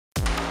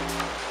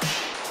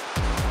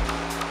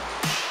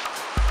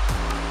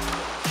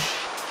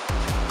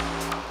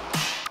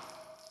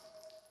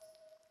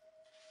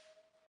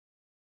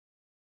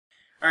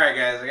Alright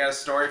guys, I got a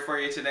story for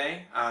you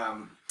today.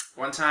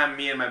 One time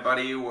me and my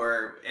buddy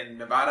were in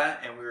Nevada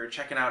and we were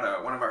checking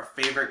out one of our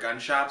favorite gun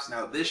shops.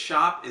 Now this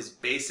shop is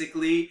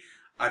basically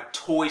a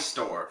toy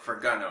store for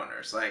gun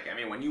owners.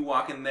 When you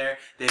walk in there,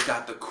 they've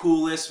got the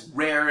coolest,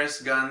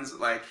 rarest guns.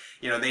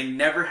 They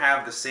never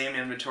have the same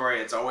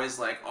inventory. It's always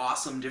like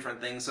awesome different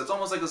things. So it's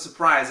almost like a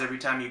surprise every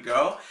time you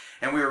go.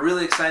 And we were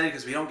really excited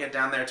because we don't get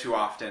down there too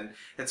often.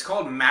 It's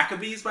called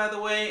MacLeod's, by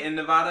the way, in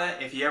Nevada.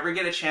 If you ever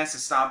get a chance to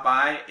stop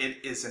by,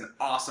 it is an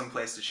awesome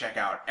place to check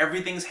out.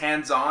 Everything's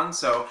hands-on,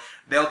 so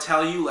they'll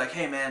tell you like,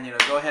 hey man,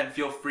 go ahead and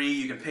feel free.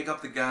 You can pick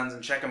up the guns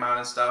and check them out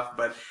and stuff.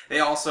 But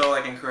they also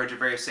encourage a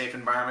very safe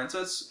environment,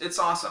 so it's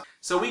awesome.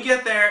 So we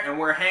get there and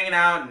we're hanging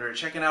out and we're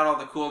checking out all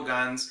the cool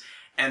guns,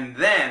 and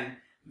then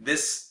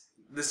this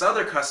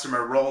other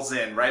customer rolls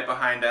in right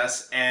behind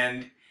us,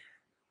 and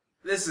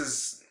this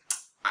is.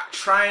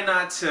 Try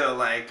not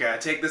to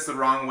take this the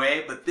wrong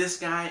way, but this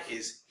guy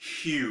is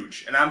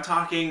huge, and I'm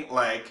talking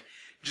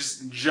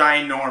just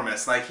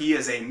ginormous. He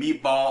is a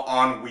meatball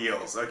on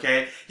wheels.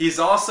 Okay, he's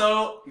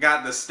also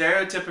got the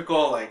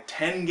stereotypical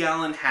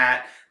 10-gallon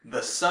hat,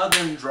 the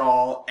southern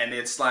drawl, and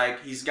it's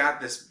he's got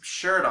this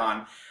shirt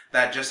on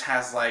that just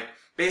has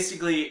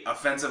basically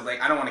offensive,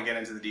 I don't want to get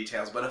into the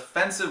details, but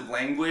offensive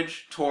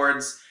language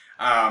towards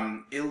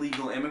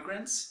illegal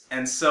immigrants.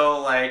 And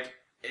so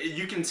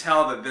you can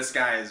tell that this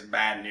guy is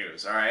bad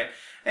news, alright?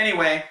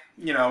 Anyway,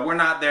 we're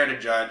not there to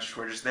judge.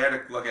 We're just there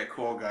to look at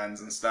cool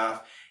guns and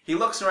stuff. He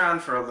looks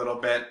around for a little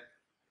bit,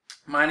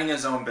 minding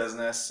his own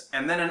business,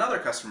 and then another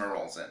customer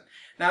rolls in.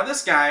 Now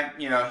this guy,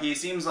 he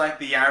seems like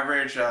the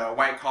average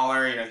white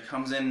collar. He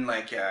comes in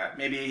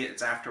maybe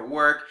it's after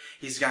work.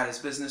 He's got his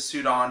business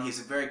suit on. He's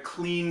a very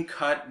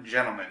clean-cut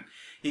gentleman.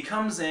 He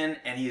comes in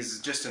and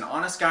he's just an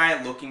honest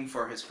guy looking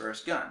for his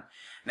first gun.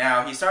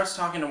 Now, he starts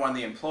talking to one of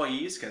the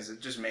employees, because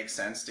it just makes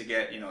sense to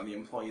get, the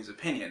employee's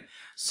opinion.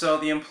 So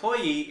the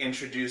employee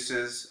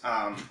introduces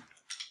a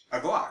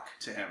Glock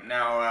to him.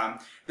 Now,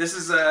 this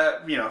is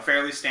a,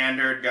 fairly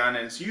standard gun,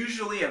 and it's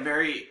usually a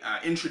very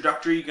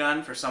introductory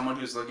gun for someone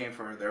who's looking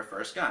for their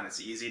first gun.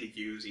 It's easy to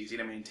use, easy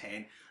to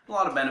maintain, a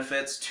lot of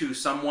benefits to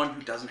someone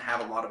who doesn't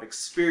have a lot of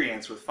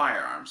experience with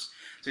firearms.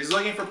 So he's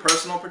looking for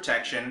personal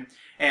protection.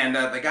 And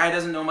the guy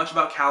doesn't know much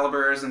about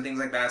calibers and things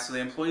like that, so the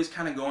employee's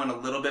kind of going a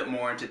little bit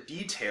more into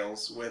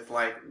details with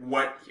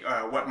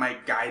what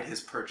might guide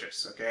his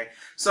purchase, okay?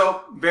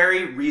 So,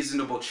 very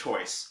reasonable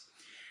choice.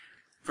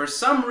 For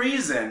some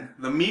reason,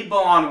 the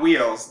meatball on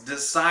wheels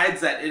decides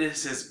that it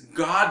is his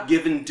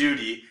God-given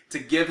duty to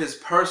give his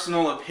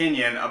personal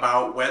opinion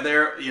about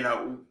whether,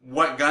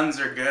 what guns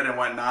are good and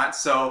what not.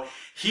 So,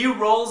 he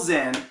rolls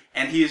in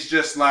and he's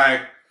just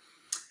like,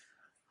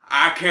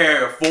 I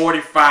carry a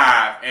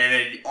 45,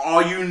 and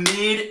all you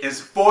need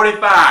is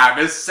 45.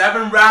 It's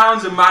 7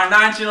 rounds in my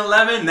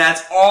 1911.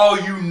 That's all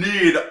you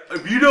need.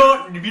 If you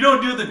don't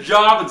do the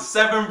job in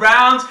 7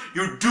 rounds,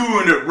 you're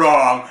doing it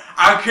wrong.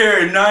 I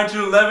carry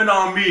 1911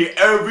 on me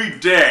every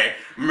day,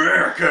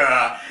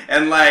 America.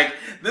 And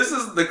this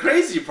is the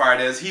crazy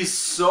part is he's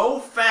so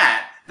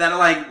fat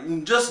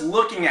that just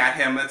looking at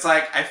him, it's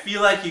I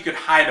feel like you could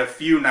hide a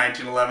few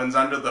 1911s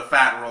under the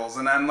fat rolls,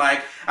 and I'm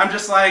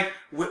just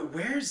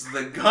where's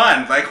the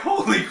gun?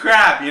 Holy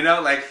crap,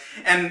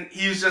 and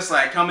he's just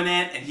coming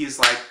in, and he's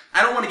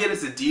I don't want to get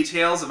into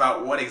details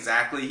about what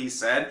exactly he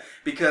said,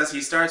 because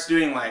he starts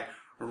doing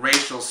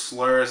racial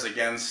slurs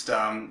against,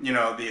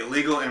 the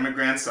illegal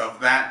immigrants of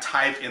that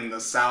type in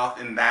the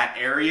South, in that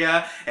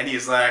area, and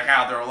he's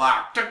how they're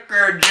took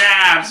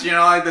jabs,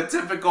 the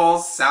typical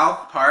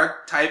South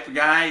Park type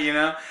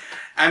guy,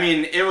 I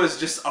mean, it was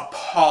just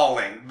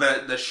appalling.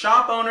 The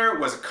shop owner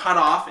was cut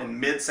off in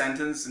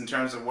mid-sentence in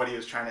terms of what he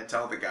was trying to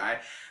tell the guy.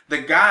 The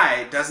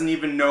guy doesn't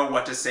even know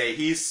what to say.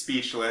 He's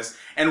speechless,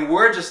 and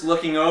we're just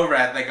looking over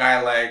at the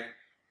guy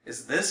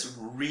is this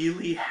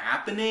really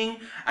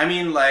happening? I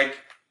mean,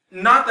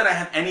 not that I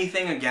have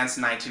anything against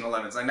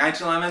 1911s.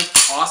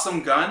 1911s,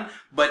 awesome gun,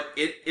 but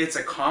it's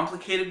a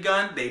complicated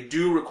gun. They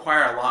do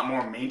require a lot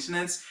more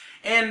maintenance.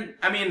 And,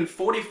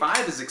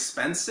 45 is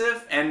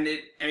expensive, and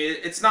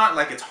it's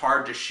not it's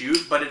hard to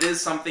shoot, but it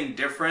is something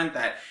different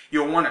that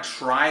you'll want to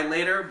try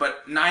later.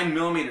 But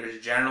 9mm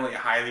is generally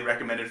highly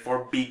recommended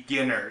for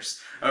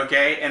beginners,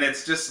 okay? And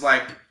it's just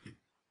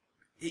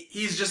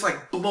he's just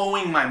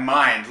blowing my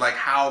mind,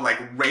 how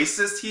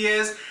racist he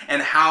is,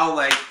 and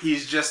how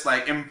he's just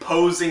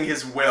imposing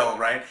his will,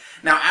 right?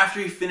 Now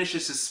after he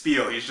finishes his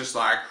spiel, he's just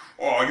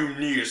oh, you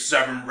need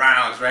 7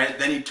 rounds, right?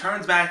 Then he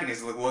turns back and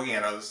he's looking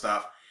at other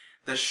stuff.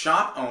 The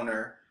shop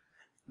owner,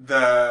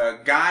 the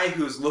guy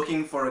who's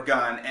looking for a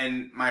gun,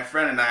 and my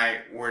friend and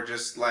I were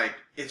just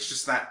it's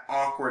just that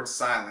awkward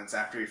silence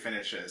after he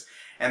finishes.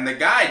 And the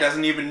guy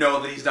doesn't even know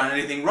that he's done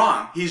anything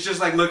wrong. He's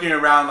just looking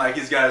around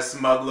he's got a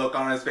smug look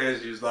on his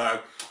face. He's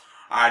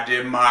I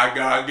did my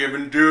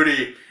God-given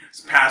duty. It's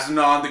passing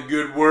on the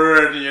good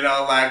word,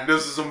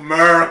 this is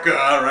America,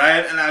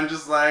 right? And I'm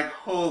just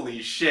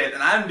holy shit.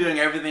 And I'm doing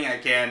everything I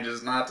can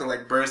just not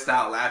to burst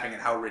out laughing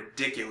at how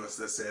ridiculous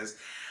this is.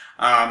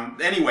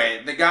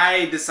 Anyway, the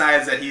guy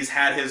decides that he's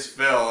had his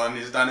fill and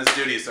he's done his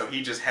duty, so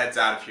he just heads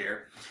out of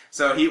here.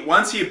 So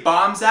once he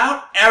bombs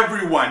out,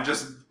 everyone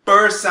just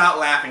bursts out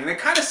laughing. And it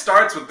kind of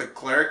starts with the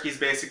clerk. He's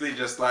basically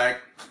just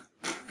like,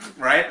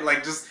 right?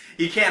 Like, just,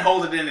 he can't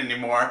hold it in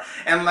anymore.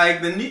 And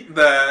like the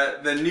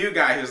new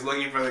guy who's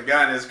looking for the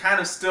gun is kind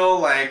of still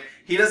like,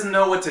 he doesn't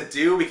know what to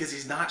do because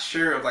he's not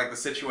sure of like the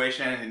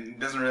situation and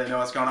doesn't really know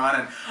what's going on.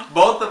 And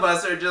both of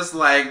us are just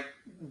like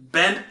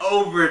bent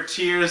over,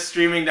 tears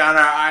streaming down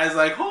our eyes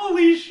like,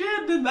 holy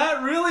shit, did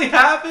that really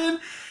happen?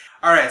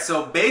 Alright,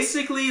 so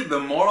basically the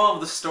moral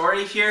of the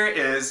story here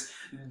is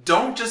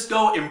don't just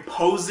go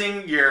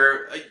imposing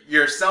your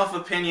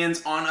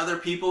self-opinions on other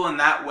people in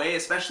that way,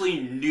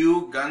 especially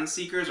new gun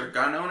seekers or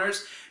gun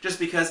owners, just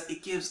because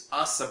it gives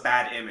us a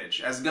bad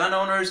image. As gun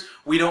owners,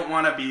 we don't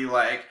want to be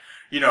like,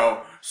 you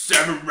know,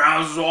 7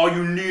 rounds is all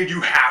you need,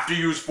 you have to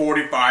use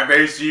 45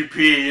 ACP,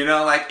 you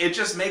know, like, it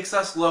just makes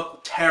us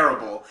look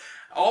terrible.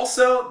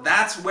 Also,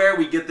 that's where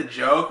we get the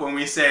joke when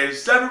we say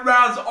 7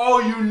 rounds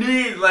all you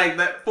need, like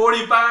that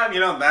 45, you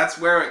know, that's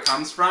where it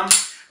comes from.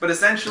 But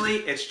essentially,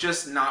 it's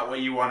just not what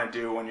you want to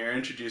do when you're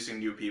introducing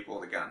new people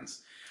to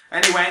guns.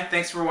 Anyway,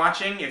 thanks for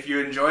watching. If you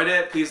enjoyed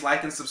it, please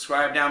like and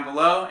subscribe down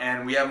below,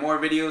 and we have more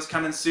videos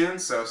coming soon,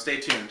 so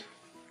stay tuned.